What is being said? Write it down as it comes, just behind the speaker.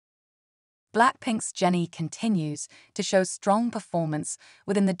Blackpink's JENNIE continues to show strong performance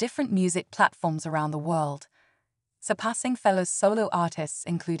within the different music platforms around the world, surpassing fellow solo artists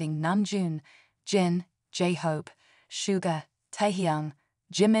including Namjoon, Jin, J-Hope, Suga, Taehyung,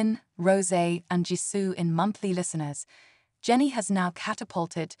 Jimin, Rose, and Jisoo in monthly listeners. JENNIE has now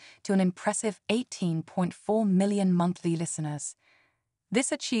catapulted to an impressive 18.4 million monthly listeners.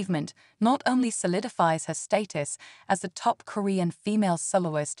 This achievement not only solidifies her status as the top Korean female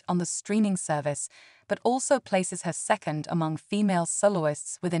soloist on the streaming service, but also places her second among female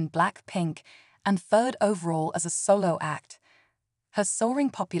soloists within Blackpink and third overall as a solo act. Her soaring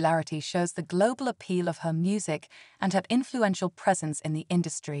popularity shows the global appeal of her music and her influential presence in the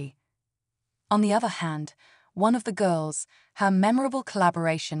industry. On the other hand, one of the girls, her memorable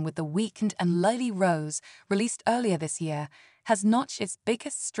collaboration with The Weeknd and Lily Rose, released earlier this year, has notched its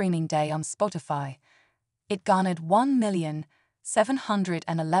biggest streaming day on Spotify. It garnered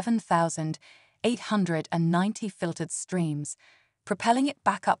 1,711,890 filtered streams, propelling it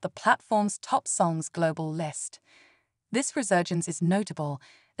back up the platform's top songs global list. This resurgence is notable,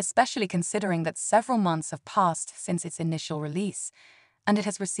 especially considering that several months have passed since its initial release, and it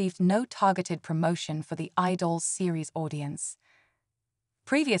has received no targeted promotion for the Idols series audience.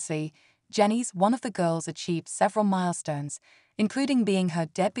 Previously, JENNIE's One of the Girls achieved several milestones, including being her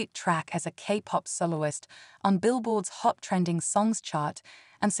debut track as a K-pop soloist on Billboard's Hot Trending Songs chart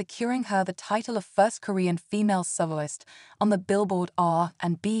and securing her the title of First Korean Female Soloist on the Billboard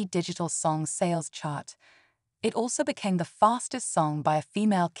R&B Digital Song Sales chart. It also became the fastest song by a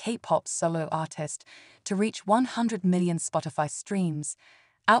female K-pop solo artist to reach 100 million Spotify streams,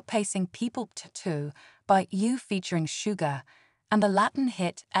 outpacing People 2 by You featuring Suga, and the Latin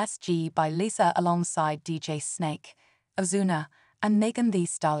hit SG by Lisa alongside DJ Snake, Ozuna, and Megan Thee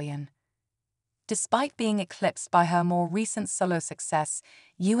Stallion. Despite being eclipsed by her more recent solo success,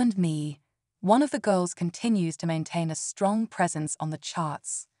 You and Me, One of the Girls continues to maintain a strong presence on the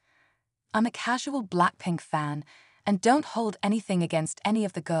charts. I'm a casual Blackpink fan and don't hold anything against any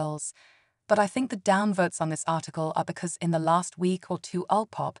of the girls, but I think the downvotes on this article are because in the last week or two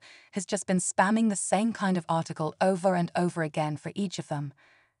Ulpop has just been spamming the same kind of article over and over again for each of them.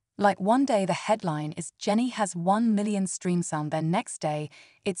 Like one day the headline is JENNIE has 1 million streams on, then next day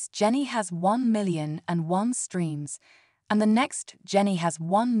it's JENNIE has 1,000,001 streams, and the next JENNIE has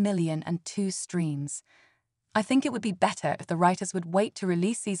 1,000,002 streams. I think it would be better if the writers would wait to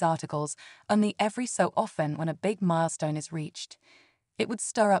release these articles only every so often when a big milestone is reached. It would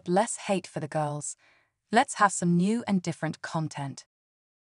stir up less hate for the girls. Let's have some new and different content.